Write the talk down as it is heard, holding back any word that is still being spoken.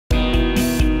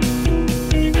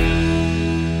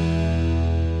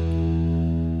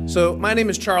So my name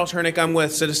is Charles Hernick. I'm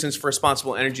with Citizens for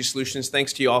Responsible Energy Solutions.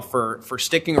 Thanks to you all for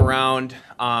sticking around.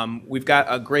 We've got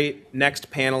a great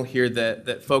next panel here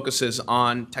that focuses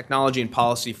on technology and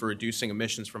policy for reducing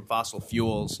emissions from fossil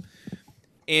fuels.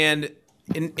 And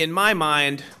in my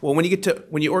mind, well, when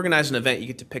you organize an event, you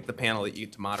get to pick the panel that you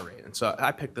get to moderate. And so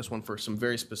I picked this one for some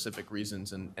very specific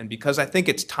reasons, and because I think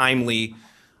it's timely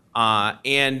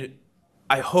and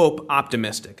I hope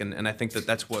optimistic, and I think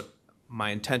that's what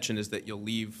my intention is, that you'll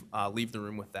leave the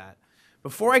room with that.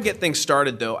 Before I get things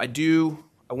started, though, I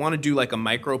want to do like a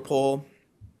micro poll.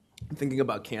 I'm thinking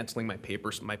about canceling my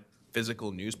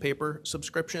physical newspaper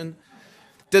subscription.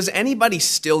 Does anybody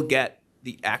still get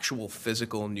the actual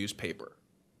physical newspaper?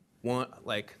 We're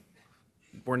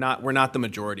not the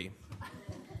majority.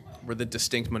 We're the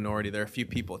distinct minority. There are a few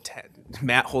people.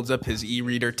 Matt holds up his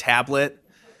e-reader tablet.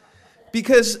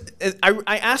 Because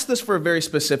I asked this for a very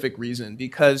specific reason,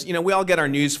 because we all get our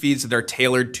news feeds that are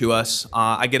tailored to us.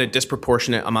 I get a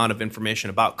disproportionate amount of information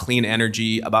about clean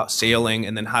energy, about sailing,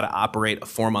 and then how to operate a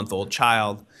 4-month-old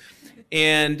child.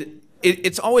 And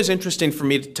it's always interesting for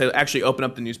me to actually open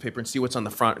up the newspaper and see what's on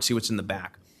the front and see what's in the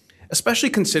back, especially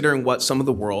considering what some of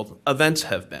the world events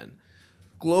have been.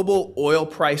 Global oil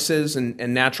prices and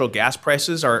natural gas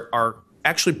prices are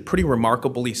actually pretty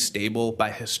remarkably stable by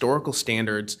historical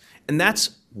standards. And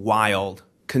that's wild,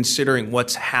 considering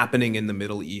what's happening in the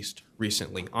Middle East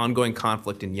recently, ongoing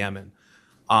conflict in Yemen,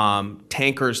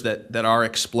 tankers that are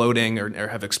exploding or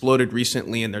have exploded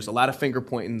recently, and there's a lot of finger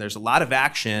pointing, there's a lot of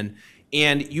action,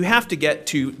 and you have to get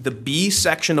to the B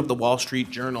section of the Wall Street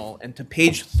Journal and to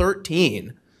page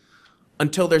 13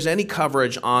 until there's any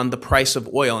coverage on the price of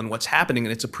oil and what's happening,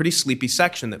 and it's a pretty sleepy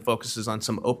section that focuses on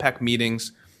some OPEC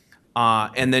meetings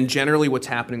and then generally what's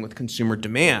happening with consumer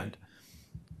demand.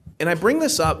 And I bring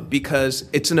this up because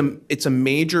it's a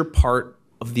major part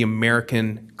of the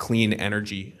American clean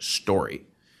energy story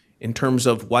in terms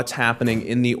of what's happening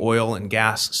in the oil and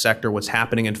gas sector, what's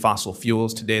happening in fossil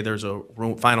fuels. Today there's a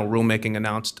final rulemaking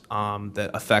announced that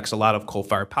affects a lot of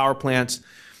coal-fired power plants.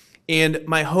 And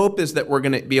my hope is that we're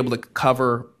going to be able to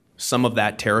cover some of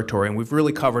that territory. And we've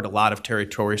really covered a lot of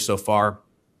territory so far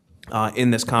in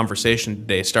this conversation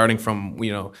today, starting from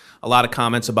a lot of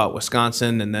comments about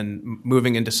Wisconsin and then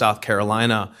moving into South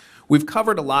Carolina. We've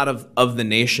covered a lot of the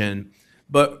nation,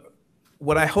 but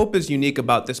what I hope is unique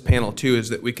about this panel too is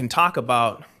that we can talk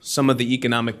about some of the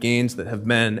economic gains that have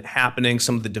been happening,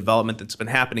 some of the development that's been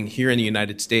happening here in the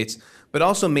United States, but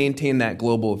also maintain that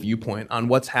global viewpoint on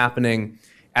what's happening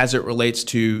as it relates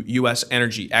to U.S.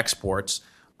 energy exports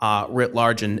writ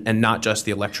large and not just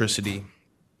the electricity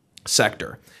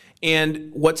sector. And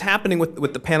what's happening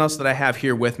with the panelists that I have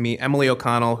here with me, Emily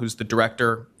O'Connell, who's the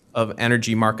Director of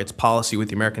Energy Markets Policy with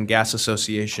the American Gas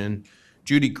Association,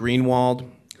 Judi Greenwald,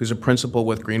 who's a principal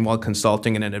with Greenwald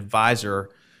Consulting and an advisor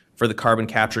for the Carbon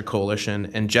Capture Coalition,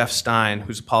 and Jeff Stein,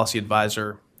 who's a policy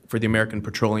advisor for the American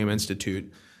Petroleum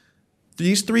Institute.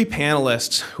 These three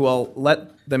panelists, who I'll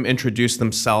let them introduce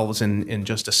themselves in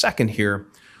just a second here,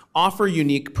 offer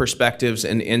unique perspectives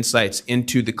and insights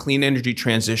into the clean energy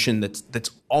transition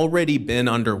that's already been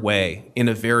underway in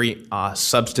a very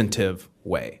substantive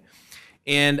way.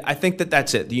 And I think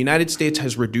that's it. The United States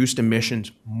has reduced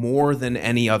emissions more than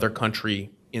any other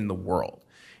country in the world.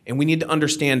 And we need to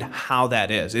understand how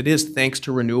that is. It is thanks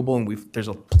to renewable, and there's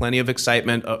plenty of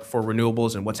excitement for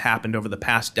renewables and what's happened over the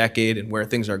past decade and where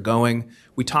things are going.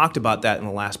 We talked about that in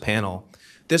the last panel.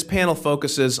 This panel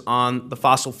focuses on the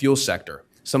fossil fuel sector,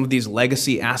 some of these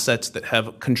legacy assets that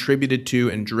have contributed to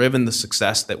and driven the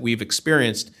success that we've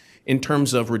experienced in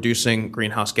terms of reducing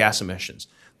greenhouse gas emissions.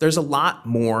 There's a lot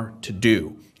more to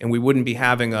do, and we wouldn't be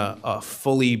having a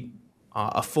full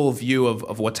view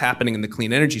of what's happening in the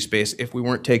clean energy space if we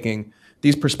weren't taking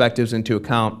these perspectives into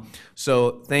account.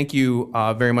 So thank you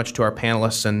very much to our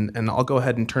panelists, and I'll go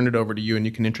ahead and turn it over to you, and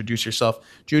you can introduce yourself.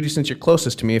 Judi, since you're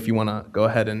closest to me, if you want to go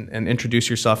ahead and introduce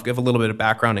yourself, give a little bit of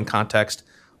background and context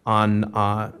on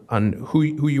who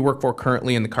you work for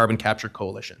currently in the Carbon Capture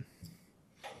Coalition.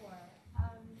 Sure.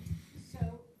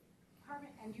 So, Carbon,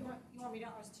 and you want me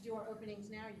to do our openings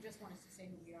now? You just want us to say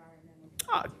who we are,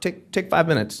 and then Take 5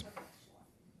 minutes. Okay, sure.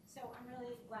 So I'm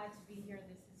really glad to be here.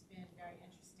 This has been very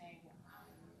interesting.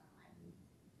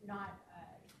 I'm not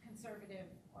conservative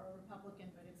or Republican,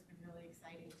 but it's been really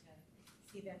exciting to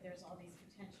see that there's all these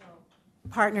potential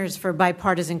partners for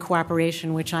bipartisan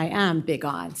cooperation, which I am big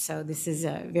on. So this is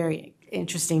a very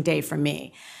interesting day for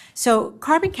me. So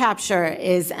carbon capture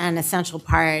is an essential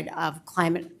part of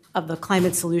the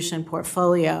climate solution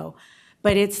portfolio,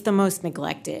 but it's the most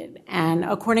neglected. And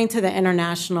according to the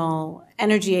International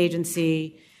Energy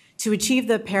Agency, to achieve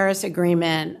the Paris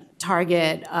Agreement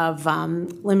target of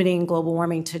limiting global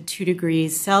warming to 2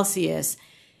 degrees Celsius,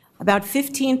 about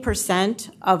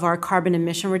 15% of our carbon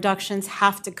emission reductions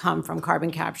have to come from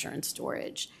carbon capture and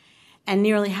storage. And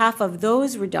nearly half of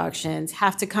those reductions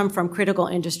have to come from critical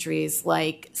industries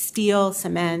like steel,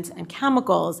 cement, and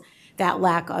chemicals that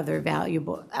lack other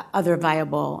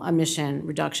viable emission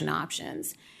reduction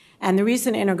options. And the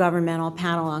recent Intergovernmental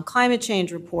Panel on Climate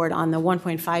Change report on the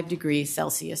 1.5 degrees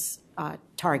Celsius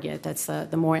target, that's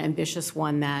the more ambitious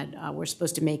one that we're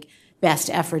supposed to make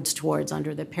best efforts towards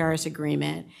under the Paris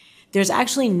Agreement, there's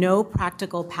actually no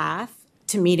practical path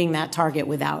to meeting that target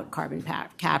without carbon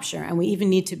capture. And we even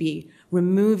need to be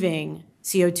removing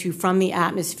CO2 from the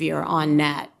atmosphere on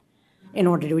net in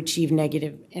order to achieve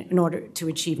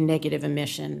negative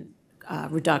emission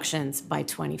reductions by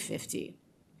 2050.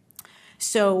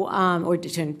 So, or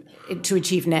to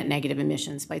achieve net negative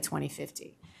emissions by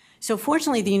 2050. So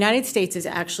fortunately, the United States is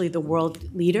actually the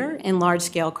world leader in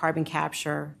large-scale carbon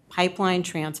capture, pipeline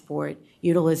transport,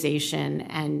 utilization,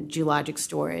 and geologic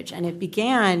storage. And it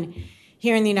began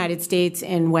here in the United States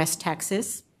in West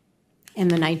Texas in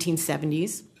the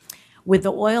 1970s, with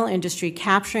the oil industry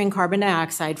capturing carbon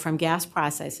dioxide from gas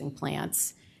processing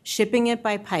plants, shipping it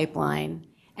by pipeline,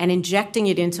 and injecting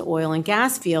it into oil and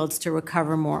gas fields to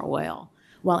recover more oil,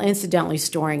 while incidentally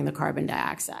storing the carbon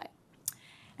dioxide.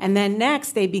 And then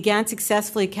next, they began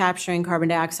successfully capturing carbon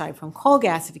dioxide from coal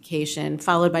gasification,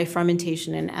 followed by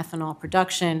fermentation and ethanol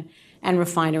production, and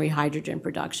refinery hydrogen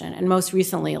production, and most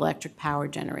recently, electric power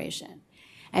generation.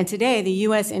 And today, the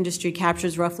U.S. industry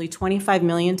captures roughly 25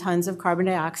 million tons of carbon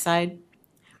dioxide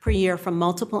per year from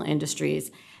multiple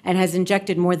industries and has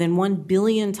injected more than 1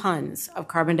 billion tons of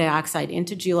carbon dioxide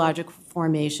into geologic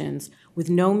formations with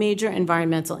no major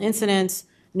environmental incidents,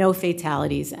 no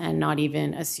fatalities, and not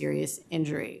even a serious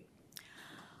injury.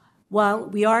 While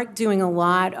we are doing a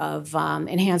lot of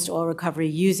enhanced oil recovery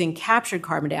using captured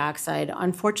carbon dioxide,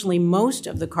 unfortunately, most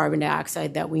of the carbon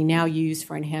dioxide that we now use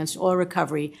for enhanced oil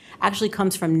recovery actually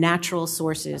comes from natural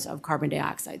sources of carbon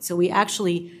dioxide. So we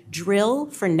actually drill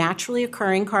for naturally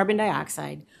occurring carbon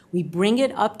dioxide, we bring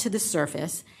it up to the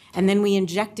surface, and then we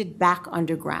inject it back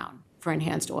underground for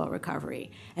enhanced oil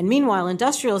recovery. And meanwhile,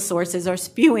 industrial sources are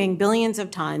spewing billions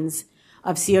of tons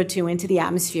of CO2 into the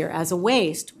atmosphere as a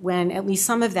waste, when at least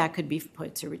some of that could be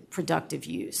put to productive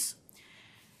use.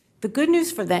 The good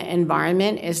news for the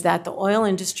environment is that the oil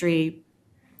industry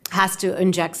has to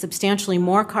inject substantially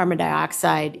more carbon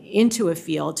dioxide into a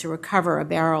field to recover a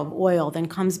barrel of oil than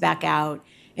comes back out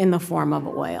in the form of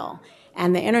oil.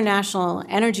 And the International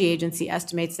Energy Agency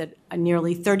estimates that a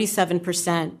nearly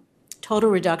 37% total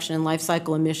reduction in life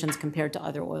cycle emissions compared to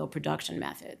other oil production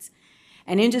methods.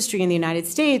 And industry in the United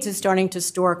States is starting to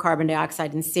store carbon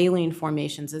dioxide in saline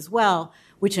formations as well,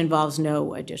 which involves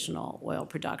no additional oil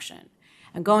production.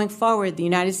 And going forward, the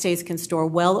United States can store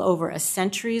well over a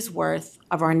century's worth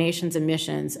of our nation's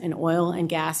emissions in oil and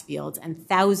gas fields and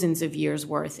thousands of years'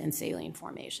 worth in saline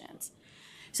formations.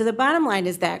 So the bottom line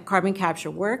is that carbon capture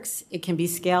works, it can be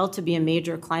scaled to be a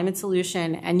major climate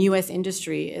solution, and U.S.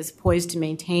 industry is poised to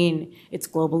maintain its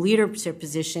global leadership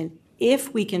position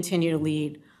if we continue to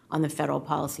lead on the federal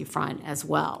policy front as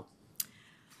well.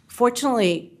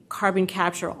 Fortunately, carbon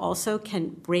capture also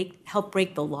can help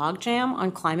break the logjam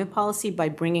on climate policy by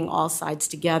bringing all sides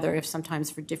together, if sometimes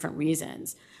for different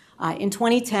reasons. In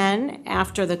 2010,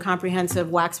 after the comprehensive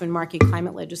Waxman-Markey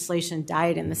climate legislation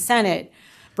died in the Senate,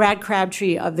 Brad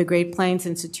Crabtree of the Great Plains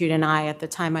Institute and I, at the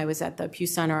time I was at the Pew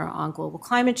Center on Global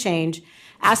Climate Change,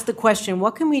 asked the question,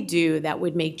 what can we do that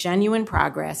would make genuine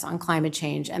progress on climate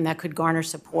change and that could garner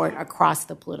support across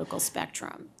the political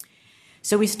spectrum?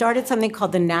 So we started something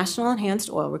called the National Enhanced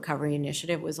Oil Recovery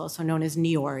Initiative, it was also known as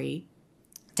NEORI,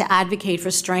 to advocate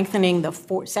for strengthening the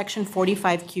Section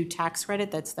 45Q tax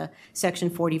credit, that's the Section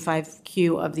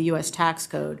 45Q of the US tax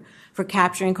code, for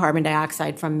capturing carbon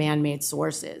dioxide from man-made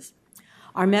sources.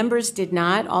 Our members did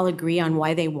not all agree on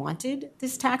why they wanted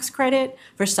this tax credit.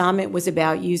 For some, it was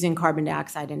about using carbon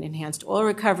dioxide in enhanced oil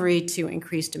recovery to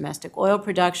increase domestic oil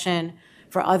production.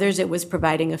 For others, it was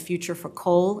providing a future for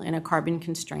coal in a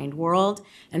carbon-constrained world.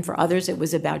 And for others, it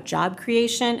was about job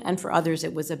creation. And for others,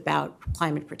 it was about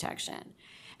climate protection.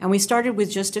 And we started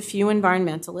with just a few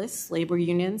environmentalists, labor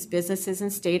unions, businesses,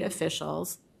 and state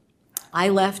officials. I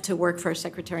left to work for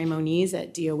Secretary Moniz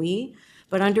at DOE.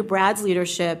 But under Brad's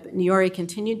leadership, NEORI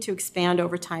continued to expand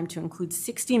over time to include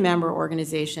 60-member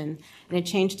organizations, and it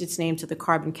changed its name to the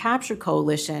Carbon Capture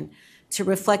Coalition to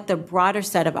reflect the broader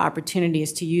set of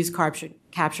opportunities to use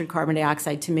captured carbon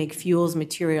dioxide to make fuels,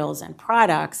 materials, and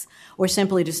products, or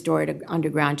simply to store it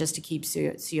underground just to keep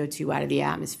CO2 out of the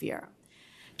atmosphere.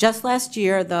 Just last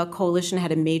year, the coalition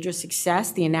had a major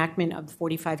success, the enactment of the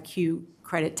 45Q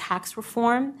credit tax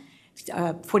reform,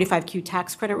 45Q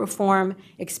tax credit reform,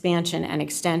 expansion and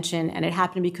extension, and it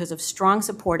happened because of strong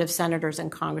support of senators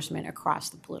and congressmen across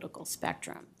the political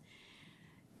spectrum.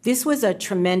 This was a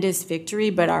tremendous victory,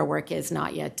 but our work is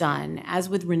not yet done. As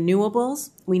with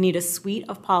renewables, we need a suite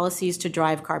of policies to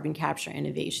drive carbon capture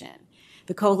innovation.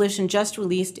 The coalition just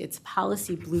released its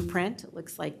policy blueprint. It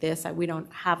looks like this. We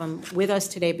don't have them with us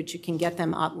today, but you can get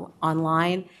them up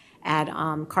online at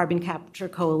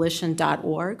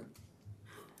carboncapturecoalition.org.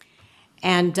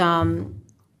 And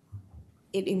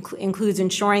it includes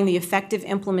ensuring the effective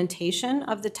implementation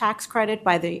of the tax credit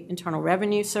by the Internal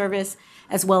Revenue Service,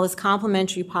 as well as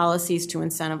complementary policies to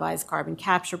incentivize carbon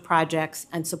capture projects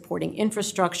and supporting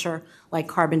infrastructure like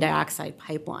carbon dioxide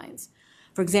pipelines.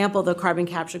 For example, the Carbon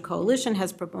Capture Coalition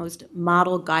has proposed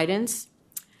model guidance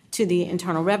to the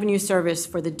Internal Revenue Service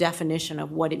for the definition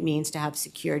of what it means to have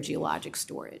secure geologic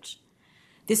storage.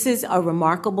 This is a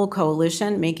remarkable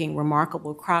coalition making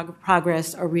remarkable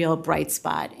progress, a real bright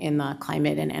spot in the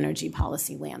climate and energy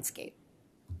policy landscape.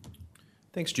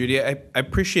 Thanks, Judi. I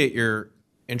appreciate your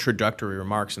introductory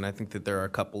remarks, and I think that there are a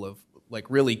couple of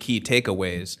really key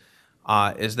takeaways.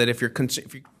 Is that if you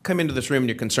come into this room and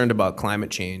you're concerned about climate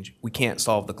change, we can't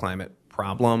solve the climate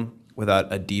problem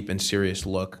without a deep and serious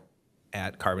look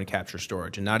at carbon capture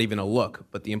storage, and not even a look,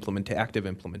 but the active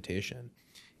implementation.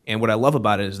 And what I love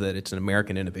about it is that it's an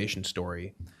American innovation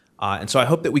story, and so I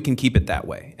hope that we can keep it that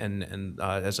way. And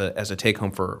as a take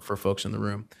home for folks in the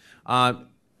room,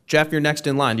 Jeff, you're next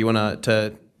in line. Do you want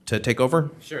to take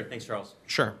over? Sure. Thanks, Charles.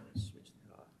 Sure.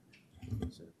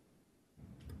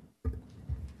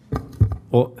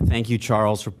 Well, thank you,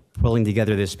 Charles, for pulling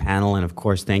together this panel, and of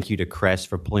course, thank you to CRES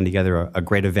for pulling together a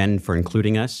great event for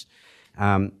including us.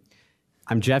 I'm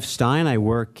Jeff Stein. I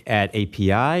work at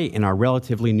API in our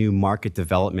relatively new market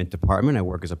development department. I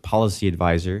work as a policy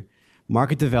advisor.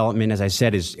 Market development, as I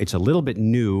said, it's a little bit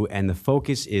new, and the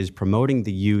focus is promoting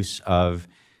the use of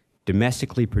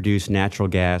domestically produced natural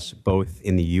gas both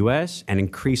in the U.S. and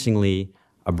increasingly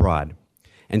abroad.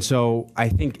 And so I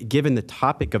think given the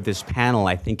topic of this panel,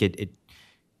 I think it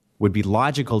would be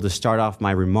logical to start off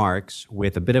my remarks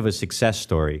with a bit of a success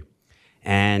story.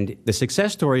 And the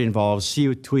success story involves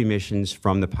CO2 emissions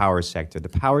from the power sector. The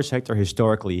power sector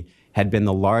historically had been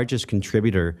the largest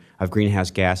contributor of greenhouse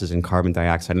gases and carbon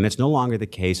dioxide, and that's no longer the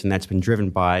case, and that's been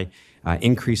driven by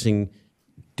increasing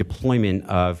deployment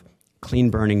of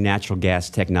clean-burning natural gas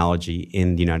technology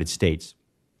in the United States.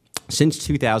 Since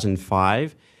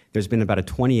 2005, there's been about a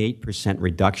 28%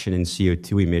 reduction in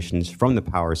CO2 emissions from the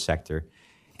power sector,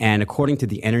 and according to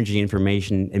the Energy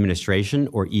Information Administration,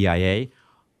 or EIA,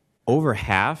 over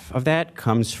half of that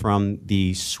comes from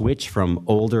the switch from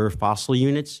older fossil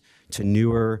units to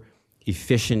newer,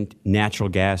 efficient natural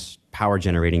gas power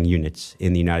generating units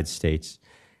in the United States.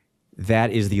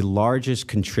 That is the largest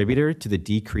contributor to the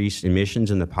decreased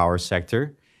emissions in the power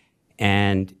sector.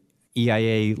 And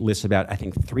EIA lists about, I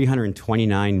think,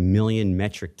 329 million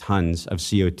metric tons of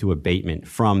CO2 abatement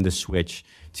from the switch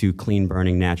to clean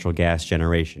burning natural gas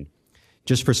generation.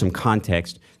 Just for some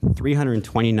context,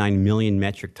 329 million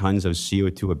metric tons of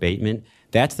CO2 abatement,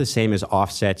 that's the same as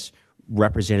offsets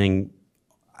representing,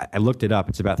 I looked it up,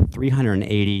 it's about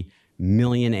 380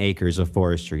 million acres of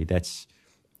forestry. That's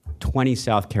 20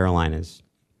 South Carolinas.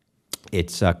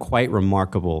 It's quite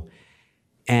remarkable.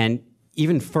 And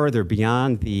even further,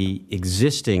 beyond the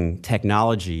existing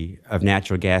technology of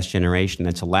natural gas generation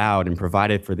that's allowed and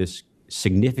provided for this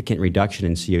significant reduction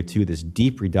in CO2, this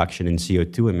deep reduction in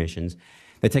CO2 emissions,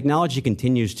 the technology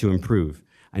continues to improve.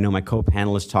 I know my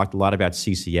co-panelists talked a lot about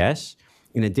CCS.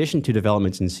 In addition to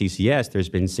developments in CCS, there's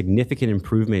been significant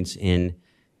improvements in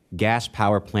gas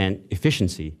power plant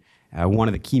efficiency. One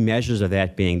of the key measures of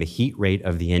that being the heat rate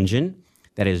of the engine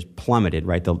that has plummeted,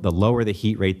 right? The lower the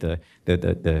heat rate, the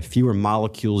fewer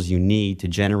molecules you need to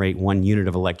generate 1 unit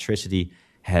of electricity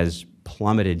has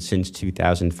plummeted since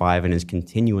 2005 and is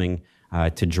continuing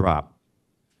to drop.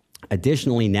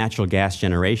 Additionally, natural gas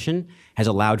generation has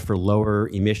allowed for lower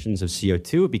emissions of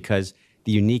CO2 because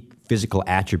the unique physical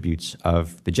attributes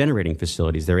of the generating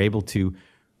facilities. They're able to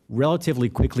relatively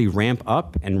quickly ramp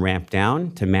up and ramp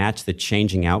down to match the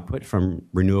changing output from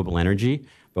renewable energy,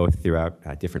 both throughout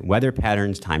different weather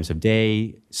patterns, times of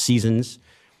day, seasons.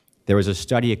 There was a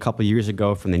study a couple years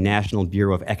ago from the National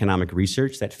Bureau of Economic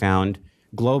Research that found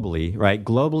globally, right,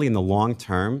 globally in the long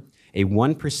term, a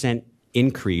 1%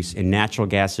 increase in natural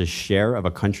gas's share of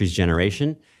a country's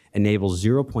generation enables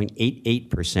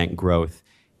 0.88% growth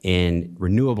in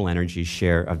renewable energy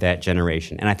share of that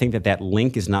generation. And I think that that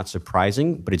link is not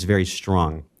surprising, but it's very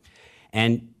strong.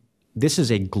 And this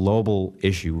is a global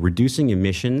issue. Reducing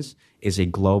emissions is a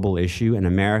global issue, and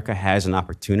America has an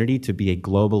opportunity to be a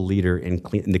global leader in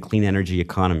the clean energy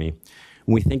economy.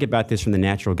 When we think about this from the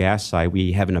natural gas side,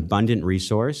 we have an abundant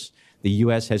resource. The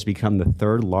U.S. has become the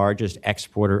third largest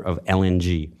exporter of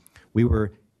LNG. We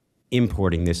were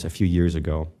importing this a few years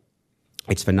ago.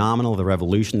 It's phenomenal, the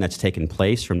revolution that's taken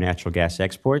place from natural gas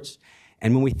exports.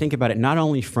 And when we think about it, not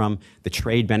only from the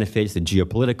trade benefits, the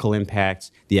geopolitical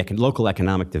impacts, the local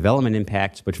economic development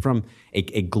impacts, but from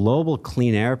a global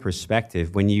clean air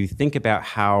perspective, when you think about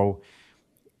how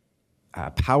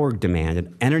power demand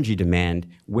and energy demand,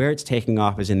 where it's taking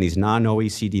off is in these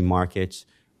non-OECD markets.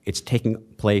 It's taking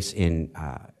place in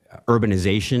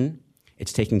urbanization.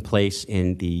 It's taking place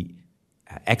in the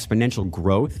exponential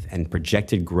growth and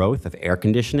projected growth of air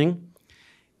conditioning.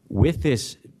 With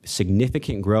this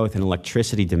significant growth in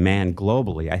electricity demand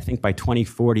globally, I think by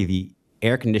 2040, the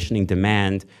air conditioning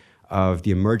demand of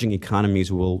the emerging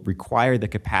economies will require the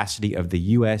capacity of the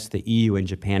US, the EU, and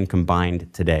Japan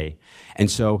combined today.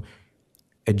 And so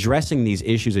addressing these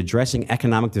issues, addressing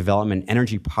economic development,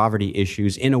 energy poverty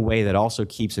issues in a way that also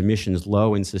keeps emissions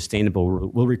low and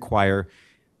sustainable will require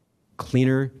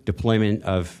cleaner deployment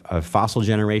of fossil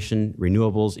generation,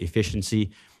 renewables,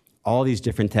 efficiency, all these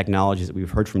different technologies that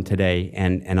we've heard from today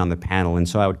and on the panel. And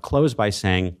so I would close by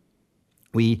saying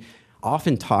we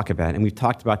often talk about, and we've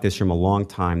talked about this from a long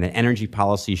time, that energy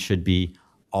policy should be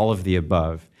all of the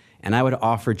above. And I would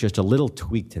offer just a little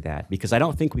tweak to that, because I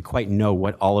don't think we quite know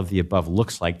what all of the above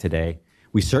looks like today.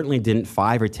 We certainly didn't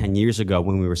 5 or 10 years ago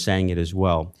when we were saying it as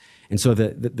well. And so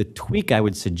the tweak I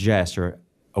would suggest, or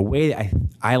a way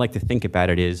I like to think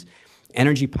about it, is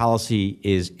energy policy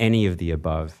is any of the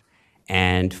above.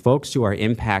 And folks who are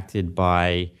impacted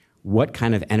by what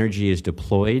kind of energy is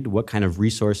deployed, what kind of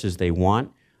resources they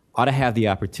want, ought to have the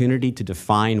opportunity to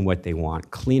define what they want: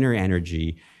 cleaner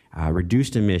energy,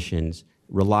 reduced emissions,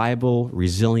 reliable,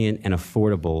 resilient, and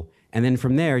affordable. And then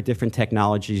from there, different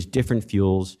technologies, different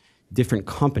fuels, different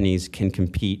companies can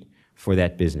compete for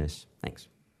that business. Thanks.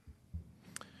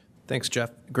 Thanks,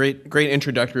 Jeff. Great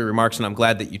introductory remarks, and I'm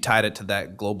glad that you tied it to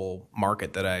that global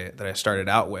market that I started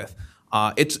out with.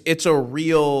 It's a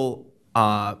real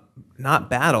not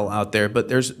battle out there, but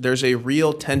there's a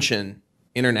real tension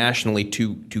internationally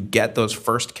to get those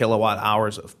first kilowatt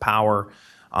hours of power,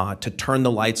 to turn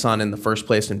the lights on in the first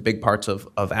place in big parts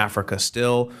of Africa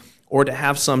still, or to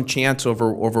have some chance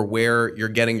over where you're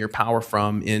getting your power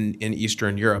from in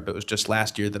Eastern Europe. It was just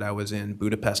last year that I was in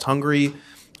Budapest, Hungary,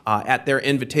 at their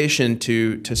invitation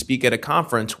to speak at a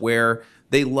conference where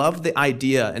they love the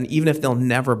idea, and even if they'll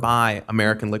never buy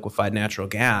American liquefied natural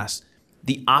gas,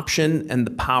 the option and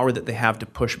the power that they have to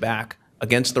push back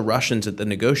against the Russians at the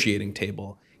negotiating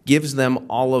table gives them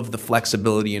all of the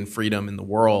flexibility and freedom in the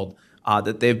world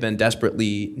that they've been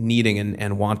desperately needing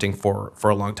and wanting for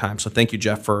a long time. So thank you,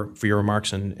 Jeff, for your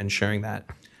remarks and sharing that.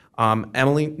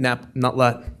 Emily,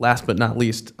 last but not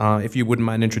least, if you wouldn't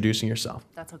mind introducing yourself.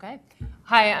 That's okay.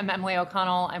 Hi, I'm Emily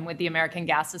O'Connell. I'm with the American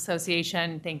Gas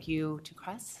Association. Thank you to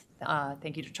CRES.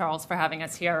 Thank you to Charles for having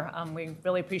us here. We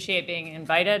really appreciate being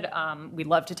invited. We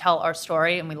love to tell our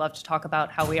story, and we love to talk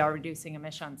about how we are reducing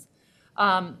emissions.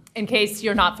 In case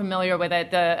you're not familiar with it,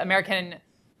 the American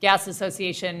Gas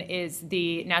Association is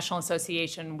the national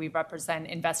association. We represent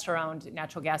investor-owned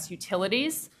natural gas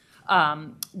utilities.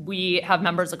 We have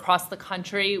members across the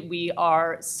country. We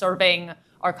are serving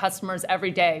our customers every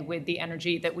day with the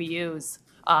energy that we use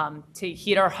to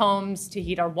heat our homes, to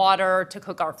heat our water, to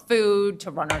cook our food, to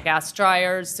run our gas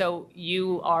dryers. So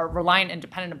you are reliant and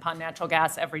dependent upon natural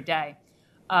gas every day.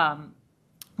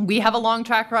 We have a long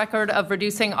track record of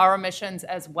reducing our emissions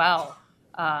as well.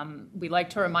 We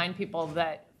like to remind people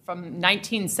that from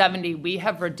 1970, we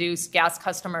have reduced gas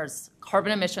customers'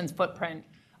 carbon emissions footprint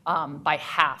by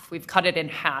half. We've cut it in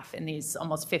half in these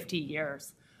almost 50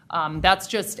 years. That's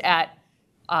just at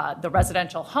the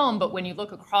residential home, but when you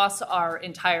look across our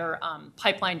entire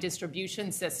pipeline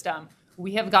distribution system,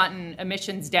 we have gotten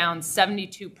emissions down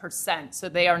 72%. So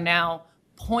they are now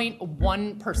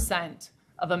 0.1%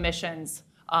 of emissions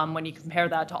when you compare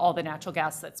that to all the natural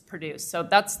gas that's produced. So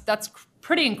that's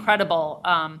pretty incredible.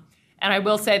 And I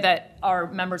will say that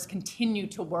our members continue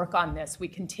to work on this. We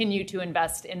continue to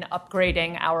invest in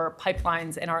upgrading our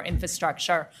pipelines and our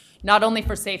infrastructure, not only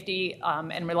for safety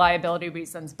and reliability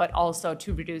reasons, but also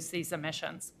to reduce these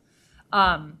emissions.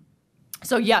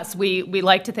 So yes, we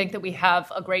like to think that we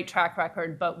have a great track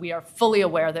record, but we are fully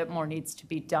aware that more needs to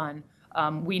be done.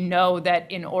 We know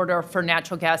that in order for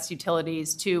natural gas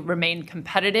utilities to remain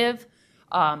competitive,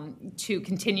 to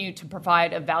continue to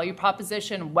provide a value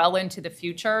proposition well into the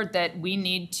future, that we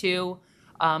need to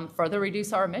further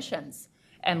reduce our emissions.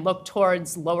 and look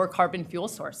towards lower carbon fuel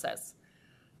sources.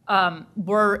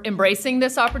 We're embracing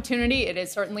this opportunity. It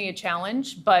is certainly a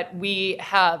challenge, but we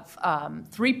have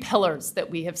 3 pillars that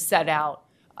we have set out.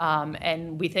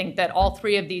 And we think that all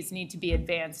 3 of these need to be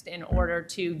advanced in order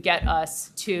to get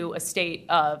us to a state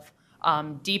of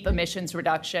deep emissions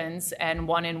reductions, and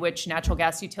one in which natural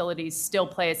gas utilities still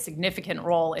play a significant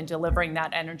role in delivering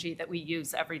that energy that we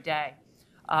use every day.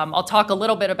 I'll talk a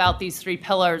little bit about these 3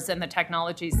 pillars and the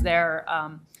technologies there.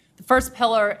 The first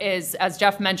pillar is, as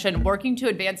Jeff mentioned, working to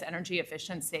advance energy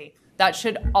efficiency. That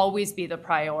should always be the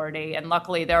priority, and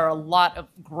luckily there are a lot of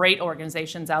great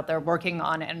organizations out there working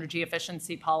on energy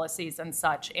efficiency policies and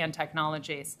such, and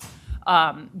technologies.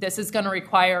 This is going to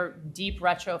require deep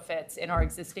retrofits in our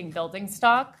existing building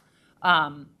stock.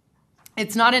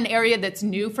 It's not an area that's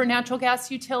new for natural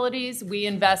gas utilities. We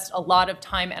invest a lot of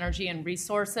time, energy, and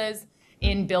resources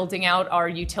in building out our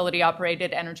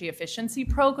utility-operated energy efficiency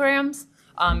programs.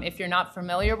 If you're not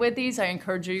familiar with these, I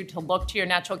encourage you to look to your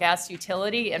natural gas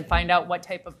utility and find out what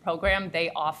type of program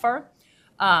they offer.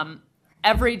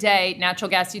 Every day, natural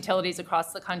gas utilities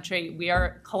across the country, we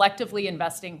are collectively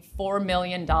investing $4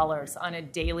 million on a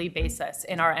daily basis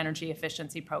in our energy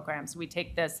efficiency programs. We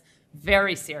take this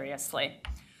very seriously.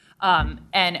 And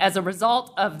as a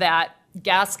result of that,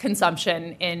 gas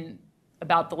consumption in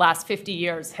about the last 50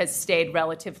 years has stayed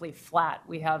relatively flat.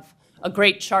 We have a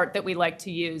great chart that we like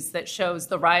to use that shows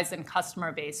the rise in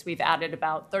customer base. We've added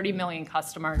about 30 million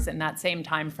customers in that same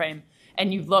time frame.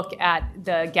 And you look at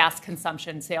the gas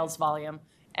consumption sales volume,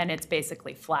 and it's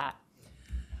basically flat.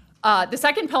 The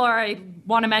second pillar I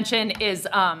want to mention is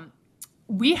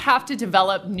we have to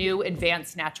develop new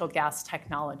advanced natural gas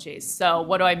technologies. So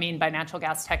what do I mean by natural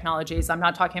gas technologies? I'm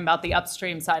not talking about the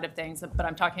upstream side of things, but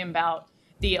I'm talking about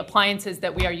the appliances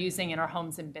that we are using in our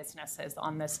homes and businesses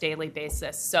on this daily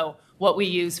basis. So what we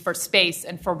use for space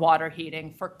and for water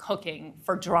heating, for cooking,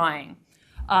 for drying.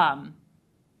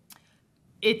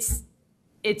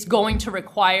 It's going to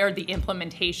require the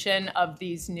implementation of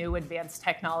these new advanced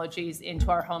technologies into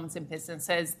our homes and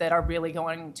businesses that are really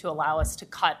going to allow us to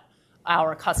cut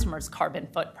our customers' carbon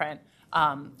footprint.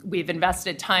 We've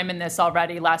invested time in this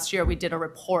already. Last year, we did a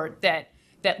report that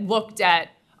looked at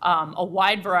a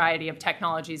wide variety of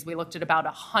technologies. We looked at about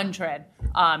 100,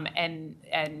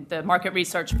 and the market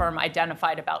research firm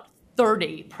identified about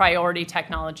 30 priority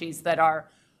technologies that are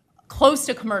close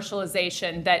to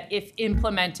commercialization that, if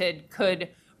implemented, could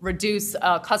reduce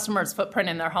a customer's footprint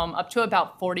in their home up to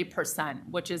about 40%,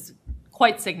 which is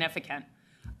quite significant.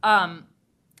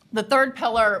 The third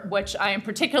pillar, which I am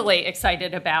particularly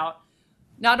excited about,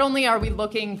 not only are we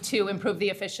looking to improve the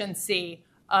efficiency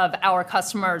of our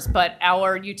customers, but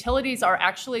our utilities are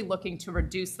actually looking to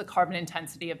reduce the carbon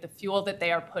intensity of the fuel that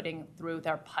they are putting through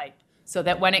their pipe, so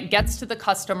that when it gets to the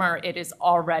customer, it is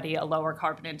already a lower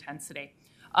carbon intensity.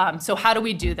 So how do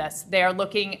we do this? They are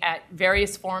looking at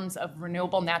various forms of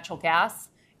renewable natural gas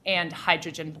and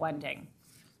hydrogen blending.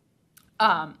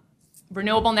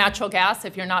 Renewable natural gas,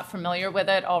 if you're not familiar with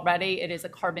it already, it is a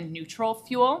carbon neutral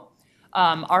fuel.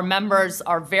 Our members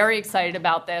are very excited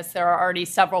about this. There are already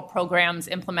several programs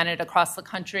implemented across the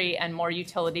country and more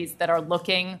utilities that are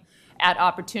looking at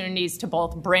opportunities to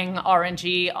both bring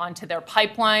RNG onto their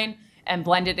pipeline and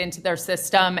blend it into their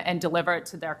system and deliver it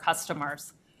to their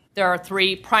customers. There are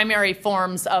 3 primary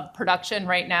forms of production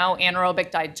right now: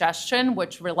 anaerobic digestion,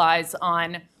 which relies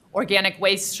on organic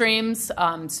waste streams,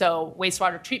 so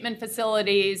wastewater treatment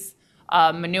facilities,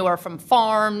 manure from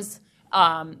farms,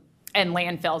 and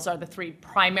landfills are the 3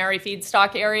 primary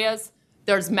feedstock areas.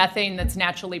 There's methane that's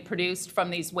naturally produced from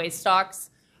these waste stocks.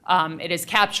 It is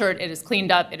captured, it is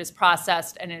cleaned up, it is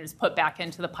processed, and it is put back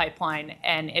into the pipeline,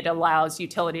 and it allows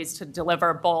utilities to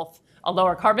deliver both a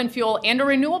lower carbon fuel and a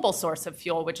renewable source of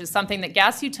fuel, which is something that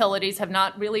gas utilities have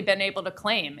not really been able to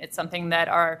claim. It's something that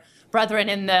our brethren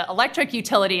in the electric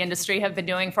utility industry have been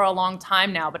doing for a long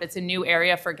time now, but it's a new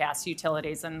area for gas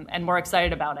utilities, and we're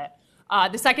excited about it.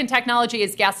 The second technology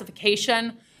is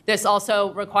gasification. This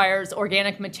also requires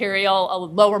organic material, a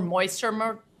lower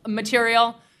moisture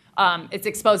material. It's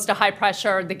exposed to high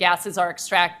pressure. The gases are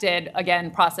extracted, again,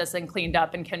 processed and cleaned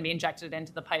up, and can be injected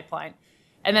into the pipeline.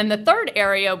 And then the third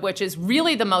area, which is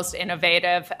really the most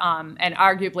innovative and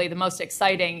arguably the most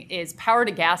exciting, is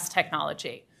power-to-gas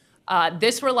technology.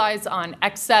 This relies on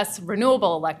excess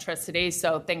renewable electricity,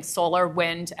 so think solar,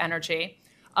 wind energy.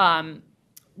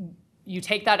 You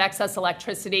take that excess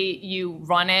electricity, you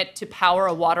run it to power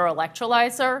a water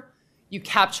electrolyzer, you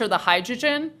capture the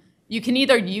hydrogen. You can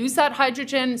either use that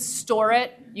hydrogen, store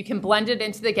it, you can blend it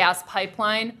into the gas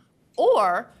pipeline,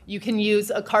 or you can use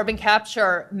a carbon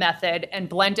capture method and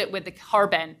blend it with the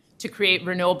carbon to create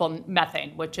renewable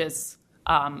methane, which is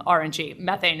RNG.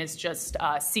 Methane is just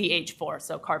CH4,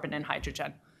 so carbon and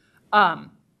hydrogen.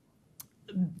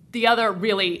 The other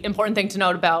really important thing to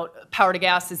note about power to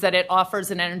gas is that it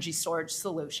offers an energy storage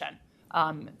solution.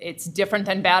 It's different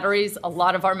than batteries. A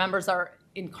lot of our members are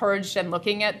encouraged and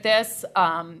looking at this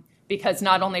because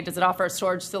not only does it offer a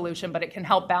storage solution, but it can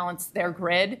help balance their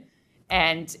grid,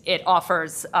 and it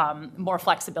offers more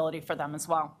flexibility for them as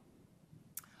well.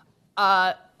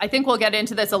 I think we'll get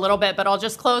into this a little bit, but I'll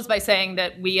just close by saying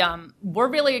that we're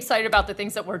really excited about the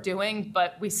things that we're doing,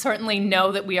 but we certainly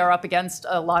know that we are up against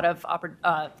a lot of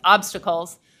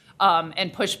obstacles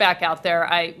and pushback out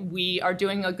there. We are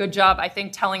doing a good job, I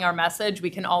think, telling our message. We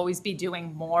can always be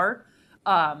doing more,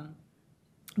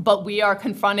 but we are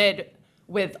confronted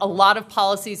with a lot of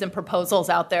policies and proposals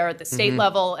out there at the state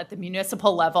level, at the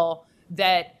municipal level,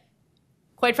 that,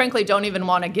 quite frankly, don't even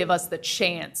want to give us the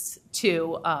chance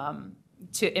to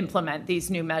implement these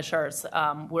new measures.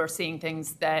 We're seeing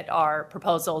things that are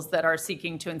proposals that are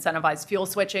seeking to incentivize fuel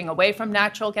switching away from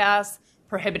natural gas,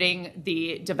 prohibiting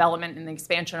the development and the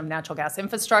expansion of natural gas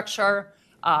infrastructure,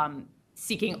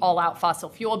 seeking all-out fossil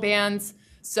fuel bans.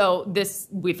 So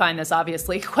we find this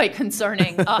obviously quite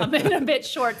concerning and a bit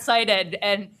short-sighted.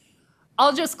 And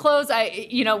I'll just close. The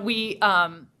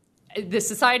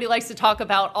society likes to talk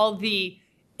about all the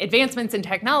advancements in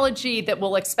technology that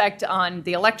we'll expect on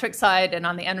the electric side and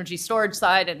on the energy storage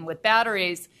side and with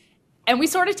batteries. And we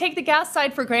sort of take the gas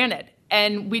side for granted.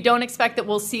 And we don't expect that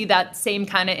we'll see that same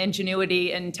kind of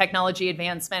ingenuity and technology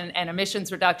advancement and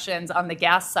emissions reductions on the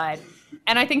gas side.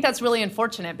 And I think that's really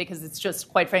unfortunate because it's just,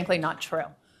 quite frankly, not true.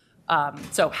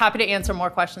 So happy to answer more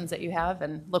questions that you have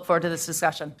and look forward to this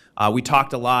discussion. We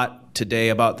talked a lot today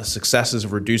about the successes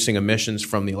of reducing emissions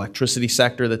from the electricity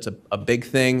sector. That's a big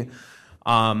thing.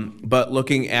 But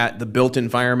looking at the built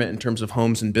environment in terms of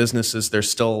homes and businesses,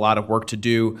 there's still a lot of work to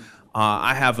do.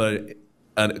 I have a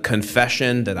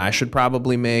confession that I should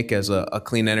probably make as a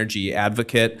clean energy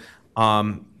advocate.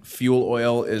 Fuel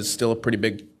oil is still a pretty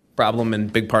big problem in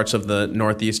big parts of the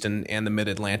Northeast and the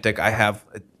Mid-Atlantic.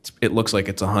 It looks like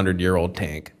it's a 100-year-old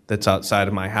tank that's outside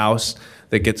of my house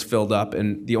that gets filled up,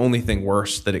 and the only thing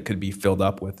worse that it could be filled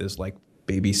up with is like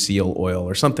baby seal oil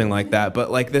or something like that. But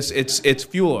like this, it's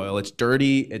fuel oil. It's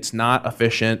dirty. It's not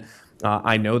efficient.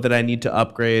 I know that I need to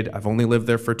upgrade. I've only lived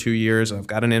there for 2 years. I've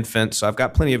got an infant, so I've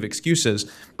got plenty of excuses.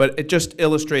 But it just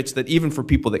illustrates that even for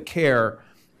people that care,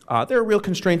 there are real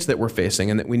constraints that we're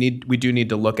facing, and that we do need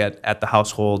to look at the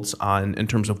households in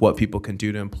terms of what people can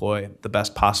do to employ the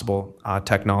best possible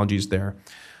technologies there.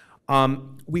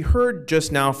 We heard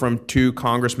just now from two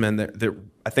congressmen that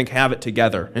I think have it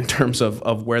together in terms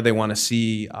of where they want to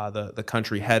see the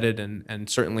country headed, and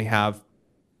certainly have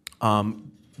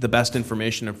the best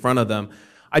information in front of them.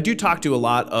 I do talk to a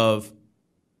lot of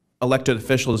elected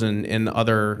officials in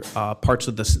other parts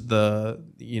of the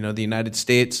United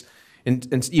States,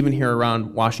 and even here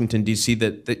around Washington D.C.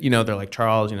 that they're like,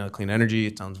 Charles, clean energy,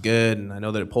 it sounds good, and I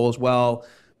know that it polls well,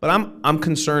 but I'm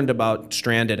concerned about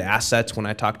stranded assets when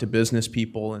I talk to business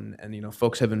people, and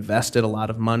folks have invested a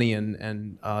lot of money,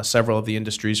 and several of the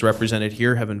industries represented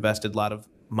here have invested a lot of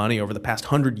money over the past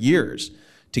 100 years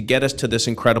to get us to this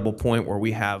incredible point where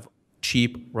we have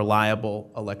cheap,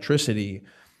 reliable electricity.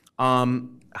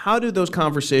 How do those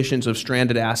conversations of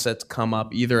stranded assets come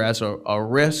up, either as a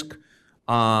risk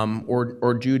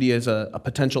or Judi, as a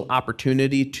potential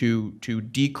opportunity to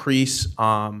decrease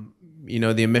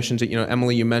the emissions that,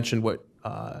 Emily, you mentioned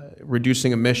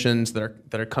reducing emissions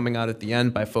that are coming out at the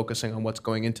end by focusing on what's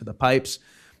going into the pipes.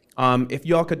 If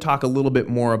y'all could talk a little bit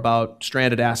more about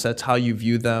stranded assets, how you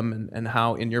view them, and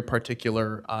how in your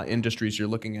particular industries you're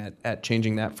looking at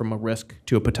changing that from a risk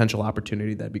to a potential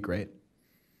opportunity, that'd be great.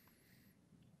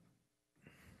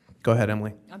 Go ahead,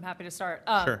 Emily. I'm happy to start.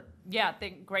 Sure. Yeah,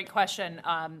 great question.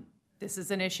 This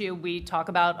is an issue we talk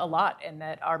about a lot and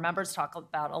that our members talk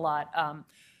about a lot.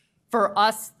 For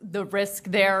us, the risk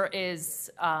there is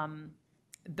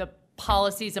the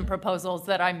policies and proposals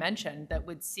that I mentioned that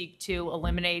would seek to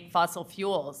eliminate fossil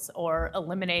fuels or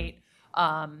eliminate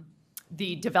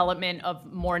the development of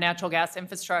more natural gas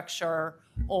infrastructure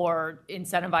or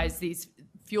incentivize these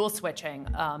fuel switching.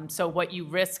 So what you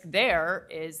risk there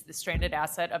is the stranded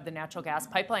asset of the natural gas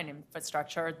pipeline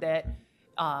infrastructure that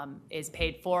is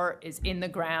paid for, is in the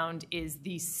ground, is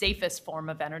the safest form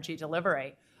of energy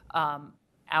delivery.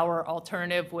 Our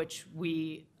alternative, which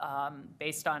we,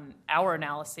 based on our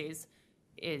analyses,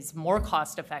 is more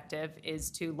cost effective,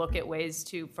 is to look at ways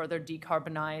to further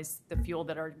decarbonize the fuel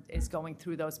that is going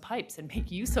through those pipes and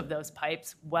make use of those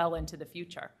pipes well into the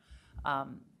future.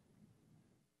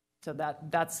 So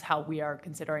that's how we are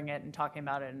considering it and talking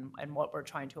about it and what we're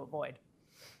trying to avoid.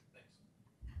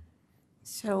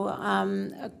 So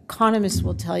economists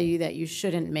will tell you that you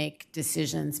shouldn't make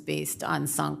decisions based on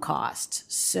sunk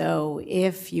cost. So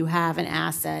if you have an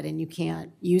asset and you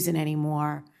can't use it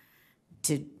anymore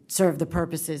to serve the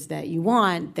purposes that you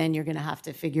want, then you're going to have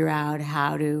to figure out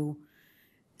how to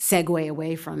segue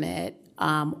away from it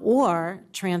or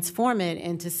transform it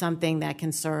into something that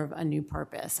can serve a new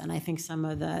purpose. And I think some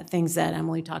of the things that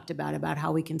Emily talked about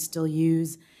how we can still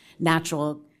use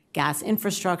natural gas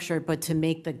infrastructure, but to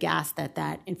make the gas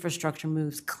that infrastructure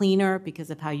moves cleaner because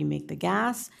of how you make the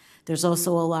gas. There's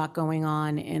also a lot going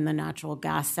on in the natural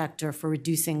gas sector for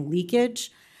reducing leakage.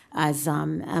 As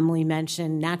Emily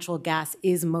mentioned, natural gas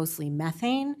is mostly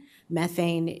methane.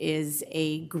 Methane is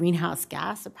a greenhouse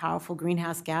gas, a powerful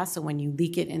greenhouse gas. So when you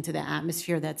leak it into the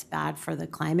atmosphere, that's bad for the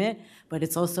climate, but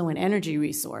it's also an energy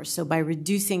resource. So by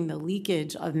reducing the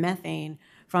leakage of methane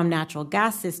from natural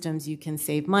gas systems, you can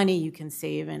save money, you can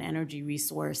save an energy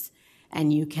resource,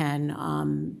 and you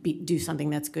can do something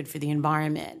that's good for the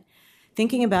environment.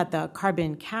 Thinking about the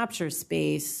carbon capture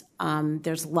space,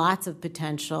 there's lots of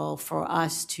potential for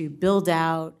us to build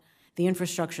out the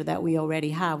infrastructure that we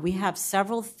already have. We have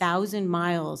several thousand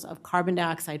miles of carbon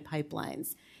dioxide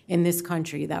pipelines in this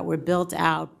country that were built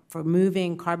out for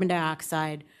moving carbon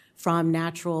dioxide from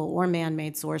natural or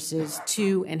man-made sources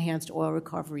to enhanced oil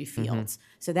recovery fields.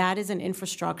 So that is an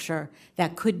infrastructure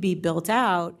that could be built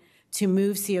out to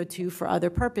move CO2 for other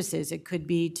purposes. It could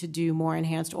be to do more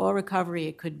enhanced oil recovery.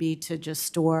 It could be to just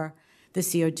store the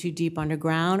CO2 deep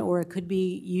underground, or it could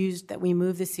be used that we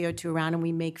move the CO2 around and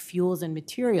we make fuels and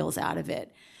materials out of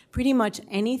it. Pretty much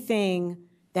anything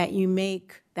that you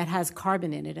make that has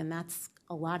carbon in it, and that's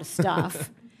a lot of stuff,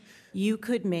 you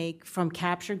could make from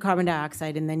captured carbon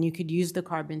dioxide, and then you could use the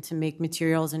carbon to make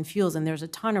materials and fuels. And there's a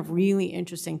ton of really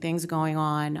interesting things going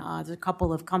on. There's a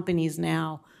couple of companies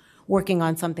now working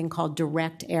on something called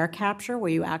direct air capture,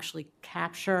 where you actually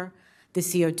capture the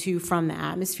CO2 from the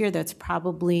atmosphere. That's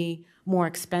probably more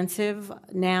expensive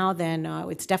now than,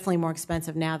 it's definitely more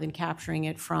expensive now than capturing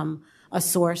it from a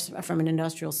source, from an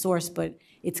industrial source, but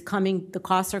it's coming, the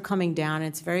costs are coming down.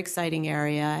 It's a very exciting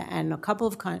area, and a couple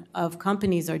of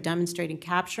companies are demonstrating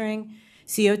capturing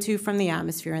CO2 from the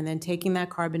atmosphere and then taking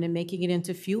that carbon and making it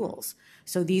into fuels.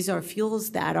 So these are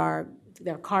fuels that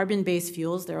they're carbon-based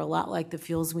fuels. They're a lot like the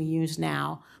fuels we use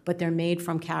now, but they're made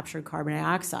from captured carbon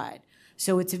dioxide.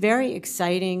 So it's a very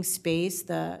exciting space.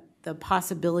 The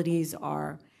possibilities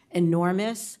are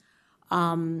enormous.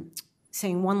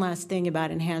 Saying one last thing about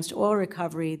enhanced oil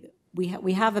recovery,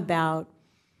 we have about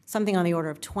something on the order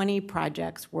of 20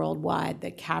 projects worldwide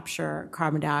that capture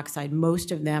carbon dioxide.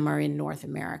 Most of them are in North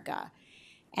America.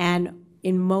 And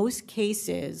in most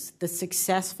cases, the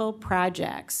successful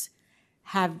projects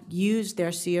have used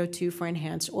their CO2 for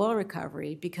enhanced oil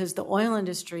recovery because the oil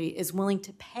industry is willing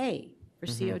to pay for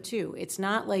CO2. It's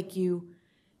not like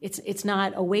it's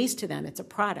not a waste to them, it's a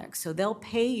product. So they'll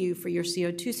pay you for your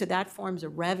CO2, so that forms a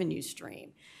revenue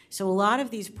stream. So a lot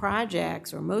of these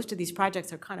projects, or most of these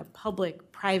projects, are kind of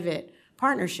public-private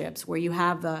partnerships where you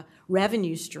have the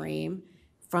revenue stream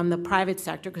from the private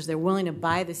sector because they're willing to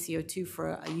buy the CO2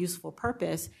 for a useful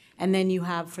purpose, and then you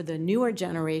have, for the newer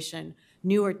generation,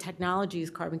 newer technologies,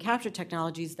 carbon capture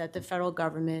technologies, that the federal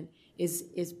government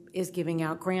is giving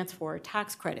out grants for,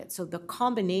 tax credits. So the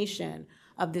combination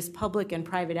of this public and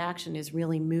private action is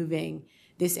really moving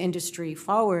this industry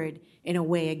forward in a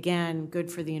way, again,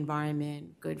 good for the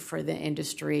environment, good for the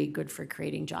industry, good for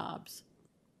creating jobs.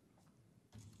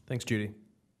 Thanks, Judi.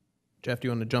 Jeff, do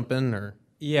you want to jump in? Or?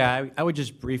 Yeah, I would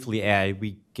just briefly add,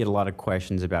 we get a lot of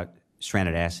questions about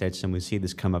stranded assets, and we see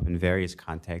this come up in various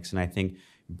contexts. And I think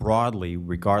broadly,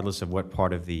 regardless of what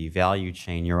part of the value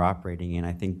chain you're operating in,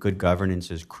 I think good governance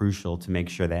is crucial to make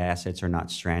sure that assets are not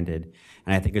stranded.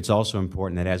 And I think it's also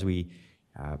important that as we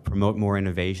promote more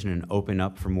innovation and open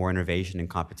up for more innovation and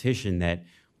competition, that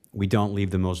we don't leave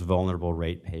the most vulnerable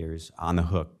ratepayers on the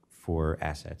hook for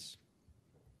assets.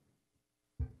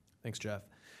 Thanks, Jeff.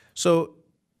 So,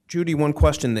 Judi, one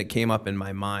question that came up in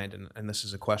my mind, and this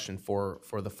is a question for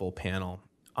the full panel.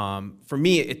 For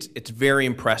me, it's very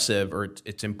impressive, or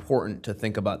it's important to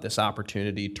think about this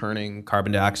opportunity, turning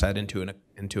carbon dioxide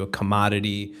into a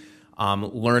commodity,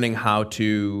 learning how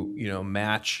to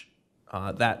match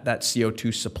that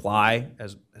CO2 supply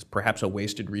as perhaps a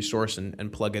wasted resource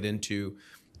and plug it into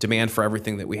demand for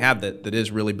everything that we have that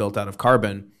is really built out of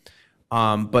carbon.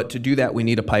 But to do that, we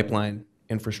need a pipeline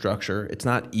infrastructure. It's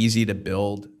not easy to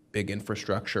build big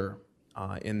infrastructure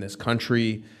in this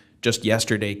country. Just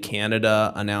yesterday,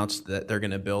 Canada announced that they're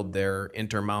going to build their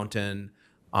intermountain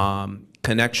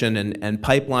connection and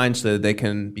pipeline so that they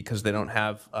can, because they don't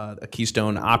have a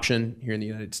Keystone option here in the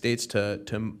United States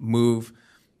to move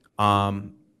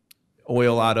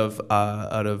oil out of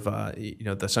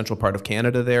the central part of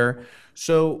Canada there.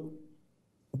 So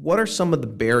what are some of the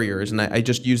barriers, and I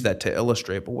just use that to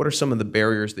illustrate, but what are some of the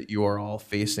barriers that you are all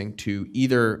facing to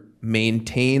either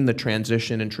maintain the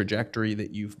transition and trajectory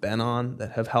that you've been on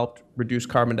that have helped reduce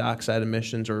carbon dioxide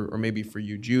emissions, or maybe for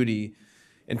you, Judi,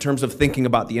 in terms of thinking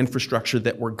about the infrastructure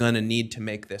that we're going to need to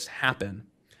make this happen?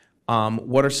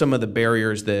 What are some of the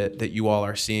barriers that you all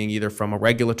are seeing, either from a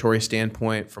regulatory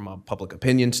standpoint, from a public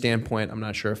opinion standpoint? I'm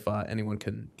not sure if anyone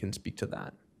can speak to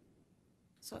that.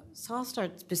 So I'll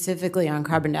start specifically on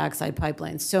carbon dioxide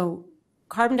pipelines. So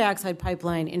carbon dioxide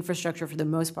pipeline infrastructure, for the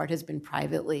most part, has been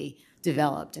privately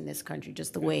developed in this country,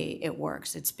 just the way it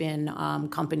works. It's been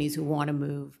companies who want to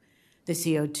move the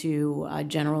CO2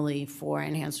 generally for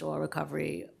enhanced oil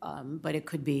recovery, but it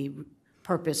could be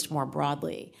purposed more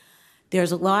broadly.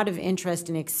 There's a lot of interest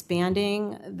in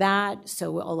expanding that, so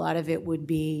a lot of it would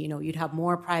be, you'd have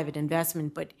more private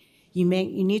investment, but you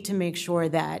need to make sure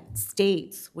that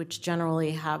states, which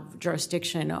generally have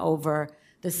jurisdiction over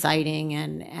the siting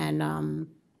and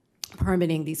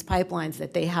permitting these pipelines,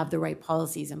 that they have the right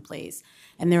policies in place.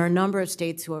 And there are a number of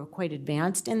states who are quite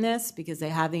advanced in this because they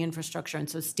have the infrastructure, and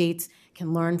so states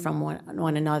can learn from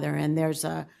one another. And there's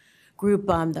a group,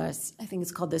 I think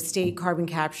it's called the State Carbon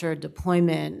Capture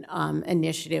Deployment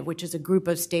Initiative, which is a group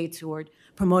of states who are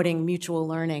promoting mutual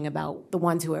learning about the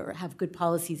ones who have good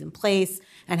policies in place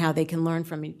and how they can learn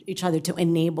from each other to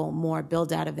enable more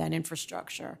build out of that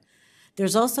infrastructure.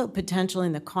 There's also potential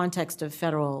in the context of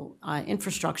federal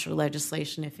infrastructure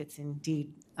legislation, if it's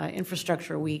indeed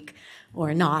Infrastructure Week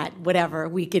or not, whatever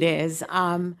week it is. It's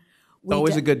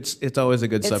always a good subject for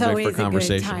conversation. It's always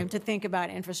a good time to think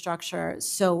about infrastructure.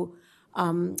 So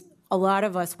a lot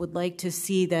of us would like to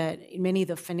see that many of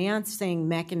the financing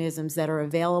mechanisms that are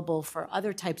available for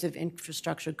other types of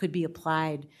infrastructure could be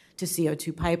applied to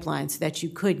CO2 pipelines, so that you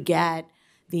could get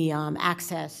the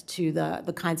access to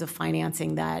the kinds of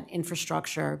financing that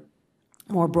infrastructure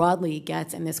more broadly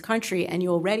gets in this country. And you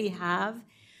already have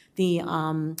the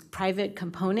private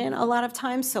component a lot of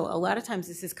times. So a lot of times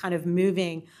this is kind of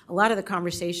moving. A lot of the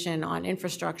conversation on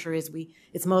infrastructure is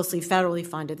it's mostly federally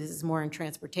funded. This is more in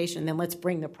transportation. Then let's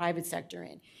bring the private sector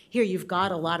in. Here you've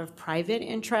got a lot of private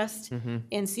interest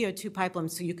in CO2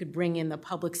 pipelines, so you could bring in the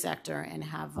public sector and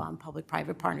have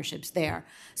public-private partnerships there.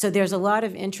 So there's a lot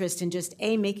of interest in just,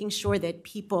 making sure that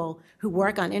people who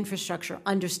work on infrastructure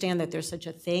understand that there's such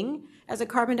a thing as a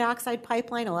carbon dioxide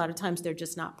pipeline. A lot of times they're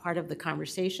just not part of the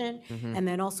conversation. And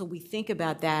then also we think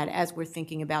about that as we're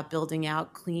thinking about building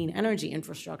out clean energy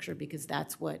infrastructure, because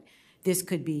that's what this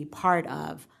could be part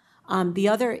of. The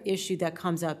other issue that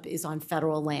comes up is on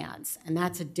federal lands, and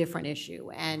that's a different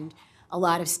issue. And a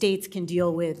lot of states can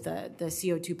deal with the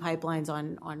CO2 pipelines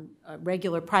on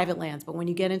regular private lands, but when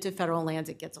you get into federal lands,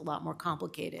 it gets a lot more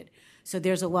complicated. So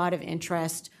there's a lot of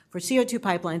interest for CO2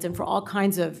 pipelines and for all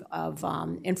kinds of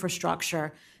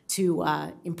infrastructure to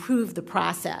improve the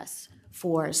process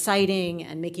for siting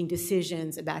and making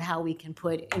decisions about how we can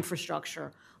put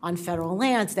infrastructure on federal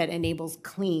lands that enables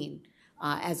clean,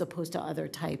 as opposed to other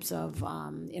types of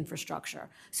infrastructure.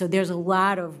 So there's a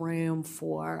lot of room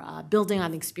for building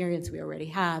on the experience we already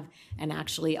have and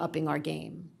actually upping our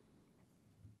game.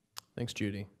 Thanks,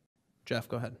 Judi. Jeff,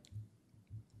 go ahead.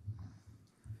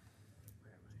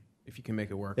 If you can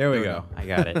make it work. There we go. I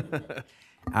got it.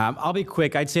 I'll be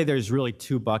quick. I'd say there's really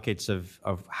two buckets of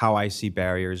how I see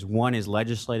barriers. One is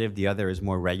legislative, the other is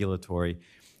more regulatory.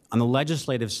 On the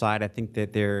legislative side, I think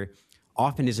that there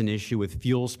often is an issue with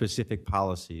fuel-specific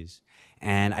policies.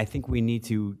 And I think we need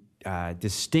to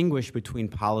distinguish between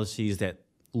policies that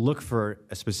look for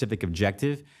a specific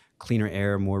objective, cleaner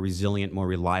air, more resilient, more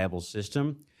reliable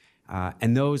system,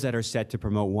 and those that are set to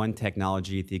promote one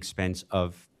technology at the expense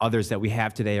of others that we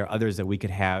have today or others that we could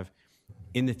have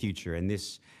in the future. And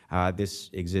this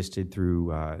existed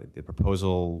through the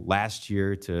proposal last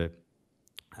year to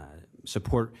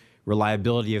support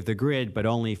reliability of the grid, but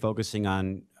only focusing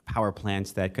on power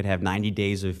plants that could have 90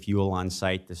 days of fuel on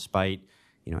site, despite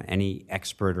any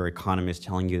expert or economist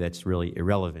telling you that's really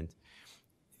irrelevant.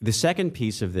 The second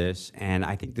piece of this, and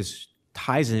I think this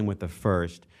ties in with the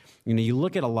first, you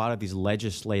look at a lot of these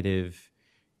legislative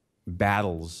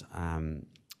battles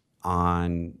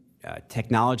on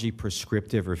technology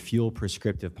prescriptive or fuel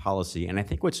prescriptive policy, and I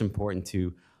think what's important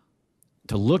to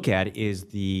look at is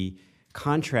the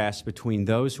contrast between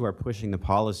those who are pushing the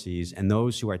policies and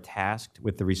those who are tasked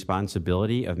with the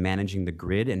responsibility of managing the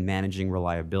grid and managing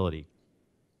reliability.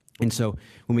 And so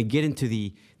when we get into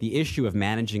the issue of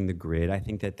managing the grid, I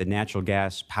think that the natural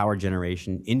gas power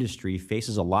generation industry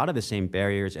faces a lot of the same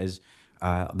barriers as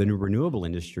the new renewable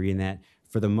industry, in that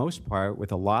for the most part,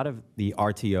 with a lot of the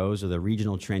RTOs or the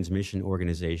regional transmission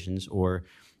organizations or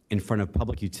in front of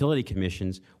public utility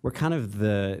commissions, we're kind of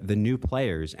the new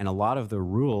players, and a lot of the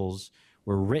rules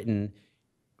were written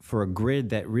for a grid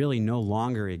that really no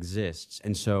longer exists.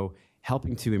 And so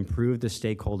helping to improve the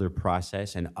stakeholder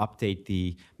process and update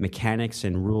the mechanics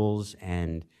and rules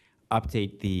and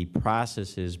update the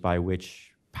processes by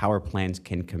which power plants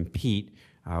can compete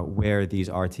where these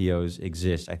RTOs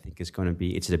exist, I think is going to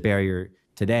be, it's a barrier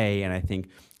today, and I think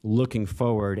looking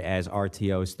forward as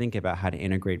RTOs think about how to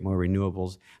integrate more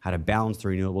renewables, how to balance the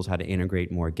renewables, how to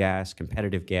integrate more gas,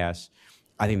 competitive gas,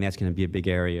 I think that's going to be a big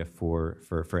area for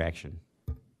action.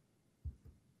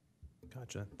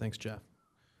 Gotcha. Thanks, Jeff.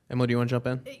 Emily, do you want to jump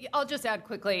in? I'll just add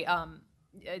quickly,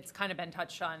 it's kind of been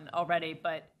touched on already,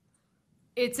 but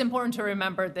it's important to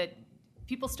remember that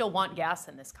people still want gas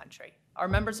in this country. Our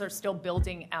members are still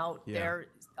building out their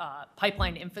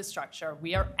pipeline infrastructure.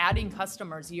 We are adding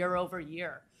customers year over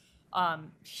year.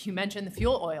 You mentioned the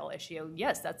fuel oil issue.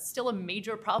 Yes, that's still a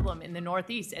major problem in the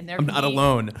Northeast, and there I'm can not be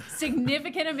alone.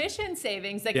 significant emission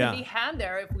savings that can be had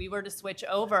there if we were to switch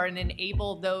over and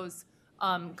enable those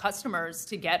customers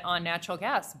to get on natural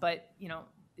gas. But you know,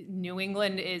 New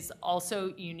England is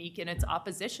also unique in its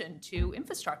opposition to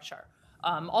infrastructure,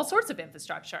 all sorts of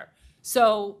infrastructure.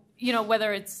 So you know,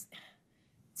 whether it's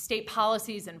state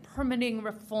policies and permitting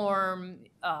reform,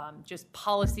 just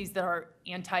policies that are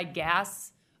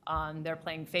anti-gas, they're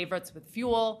playing favorites with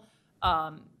fuel,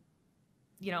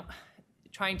 you know,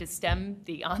 trying to stem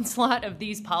the onslaught of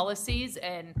these policies,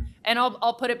 and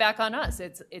I'll put it back on us.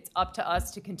 It's up to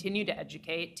us to continue to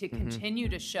educate, to continue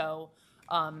to show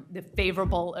the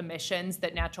favorable emissions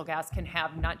that natural gas can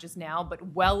have, not just now, but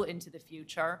well into the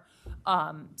future.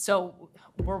 So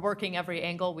we're working every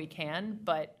angle we can,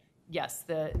 but yes,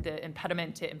 the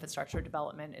impediment to infrastructure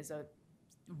development is a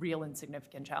real and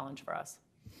significant challenge for us.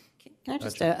 Can I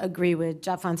just agree with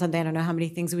Jeff on something? I don't know how many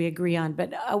things we agree on,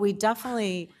 but we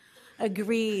definitely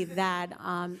agree that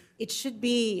it should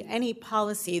be any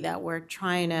policy that we're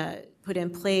trying to put in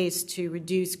place to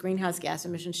reduce greenhouse gas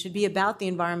emissions should be about the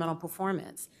environmental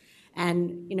performance.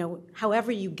 And you know,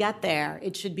 however you get there,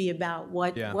 it should be about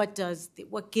what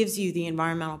gives you the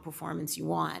environmental performance you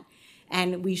want.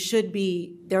 And we should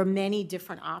be, there are many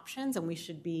different options, and we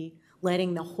should be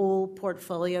letting the whole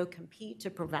portfolio compete to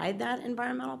provide that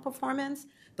environmental performance.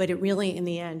 But it really, in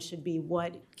the end, should be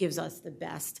what gives us the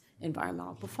best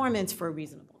environmental performance for a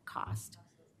reasonable cost.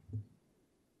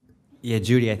 Yeah,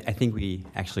 Judi, I think we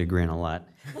actually agree on a lot.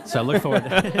 So I look forward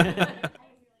to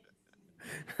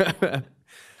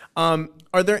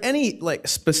Are there any like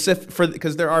specific,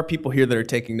 because there are people here that are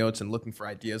taking notes and looking for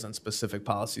ideas on specific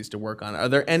policies to work on. Are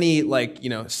there any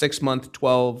 6-month,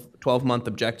 12-month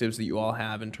objectives that you all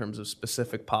have in terms of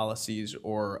specific policies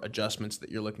or adjustments that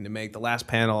you're looking to make? The last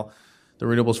panel, the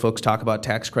renewables folks talk about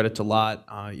tax credits a lot.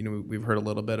 We've heard a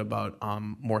little bit about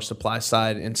more supply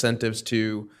side incentives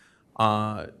to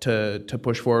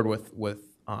push forward with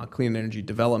clean energy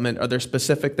development. Are there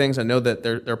specific things? I know that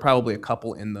there are probably a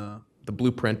couple in the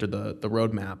blueprint or the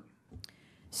roadmap.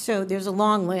 So there's a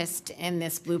long list in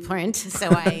this blueprint. So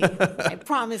I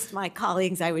promised my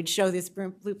colleagues I would show this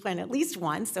blueprint at least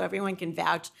once, so everyone can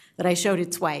vouch that I showed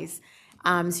it twice.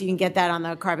 So you can get that on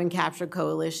the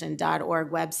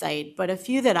carboncapturecoalition.org website. But a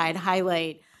few that I'd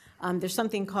highlight, there's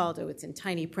something called, it's in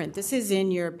tiny print. This is in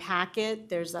your packet.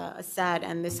 There's a set,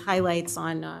 and this highlights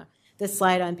on this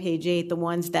slide on page 8 the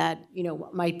ones that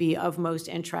might be of most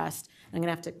interest. I'm going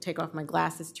to have to take off my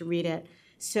glasses to read it.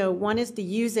 So one is the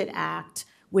Use It Act,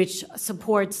 which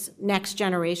supports next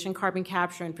generation carbon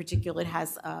capture. In particular, it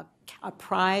has a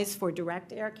prize for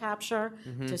direct air capture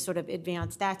to sort of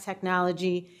advance that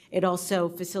technology. It also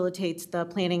facilitates the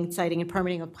planning, siting, and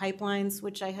permitting of pipelines,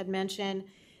 which I had mentioned.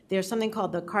 There's something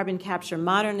called the Carbon Capture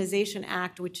Modernization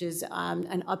Act, which is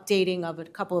an updating of a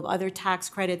couple of other tax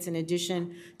credits in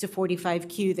addition to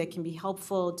 45Q that can be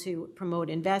helpful to promote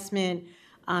investment.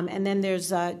 And then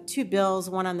there's 2 bills,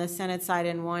 one on the Senate side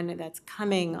and one that's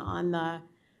coming on the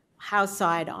House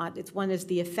side. One is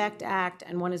the EFFECT Act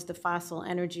and one is the Fossil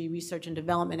Energy Research and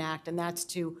Development Act, and that's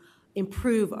to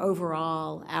improve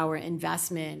overall our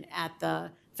investment at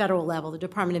the federal level. The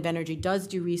Department of Energy does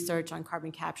do research on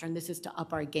carbon capture, and this is to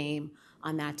up our game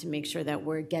on that to make sure that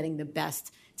we're getting the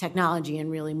best technology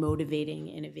and really motivating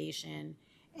innovation.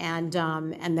 And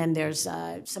then there's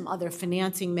some other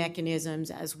financing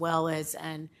mechanisms as well as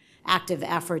an active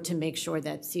effort to make sure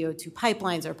that CO2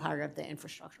 pipelines are part of the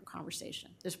infrastructure conversation.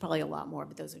 There's probably a lot more,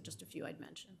 but those are just a few I'd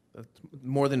mention. That's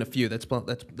more than a few. That's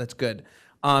good.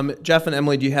 Jeff and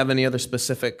Emily, do you have any other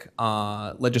specific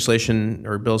legislation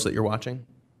or bills that you're watching?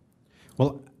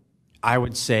 Well, I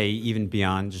would say even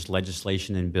beyond just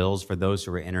legislation and bills, for those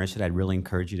who are interested, I'd really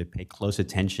encourage you to pay close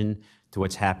attention to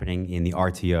what's happening in the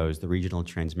RTOs, the regional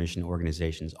transmission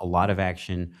organizations. A lot of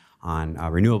action on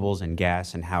renewables and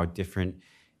gas and how different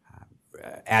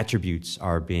attributes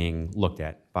are being looked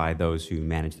at by those who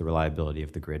manage the reliability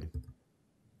of the grid.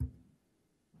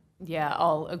 Yeah,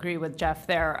 I'll agree with Jeff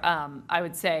there. I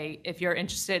would say if you're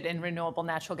interested in renewable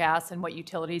natural gas and what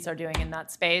utilities are doing in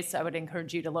that space, I would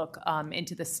encourage you to look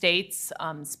into the states,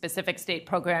 specific state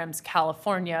programs,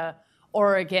 California,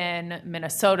 Oregon,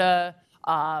 Minnesota,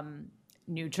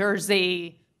 New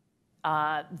Jersey,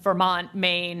 Vermont,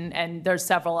 Maine, and there's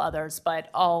several others, but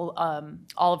all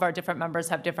of our different members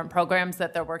have different programs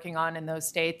that they're working on in those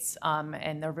states,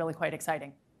 and they're really quite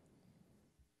exciting.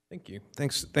 Thank you.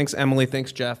 Thanks, Emily.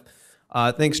 Thanks, Jeff.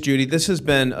 Thanks, Judi. This has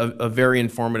been a very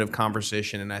informative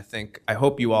conversation, and I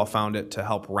hope you all found it to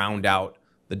help round out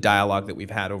the dialogue that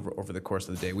we've had over the course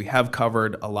of the day. We have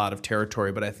covered a lot of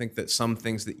territory, but I think that some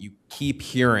things that you keep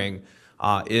hearing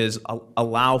is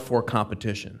allow for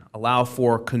competition, allow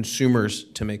for consumers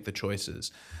to make the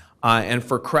choices. And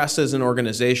for CRES as an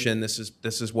organization, this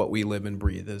is what we live and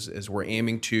breathe, is we're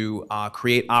aiming to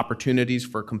create opportunities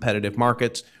for competitive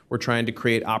markets. We're trying to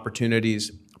create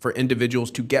opportunities for individuals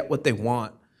to get what they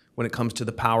want when it comes to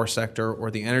the power sector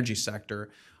or the energy sector,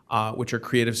 which are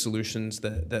creative solutions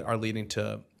that are leading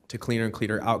to cleaner and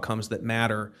cleaner outcomes that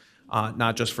matter,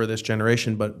 not just for this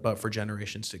generation, but for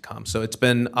generations to come. So it's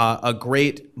been a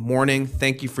great morning.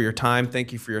 Thank you for your time.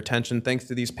 Thank you for your attention. Thanks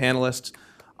to these panelists.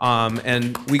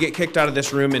 And we get kicked out of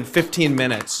this room in 15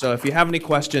 minutes. So if you have any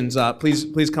questions,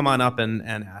 please come on up and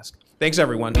ask. Thanks,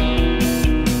 everyone.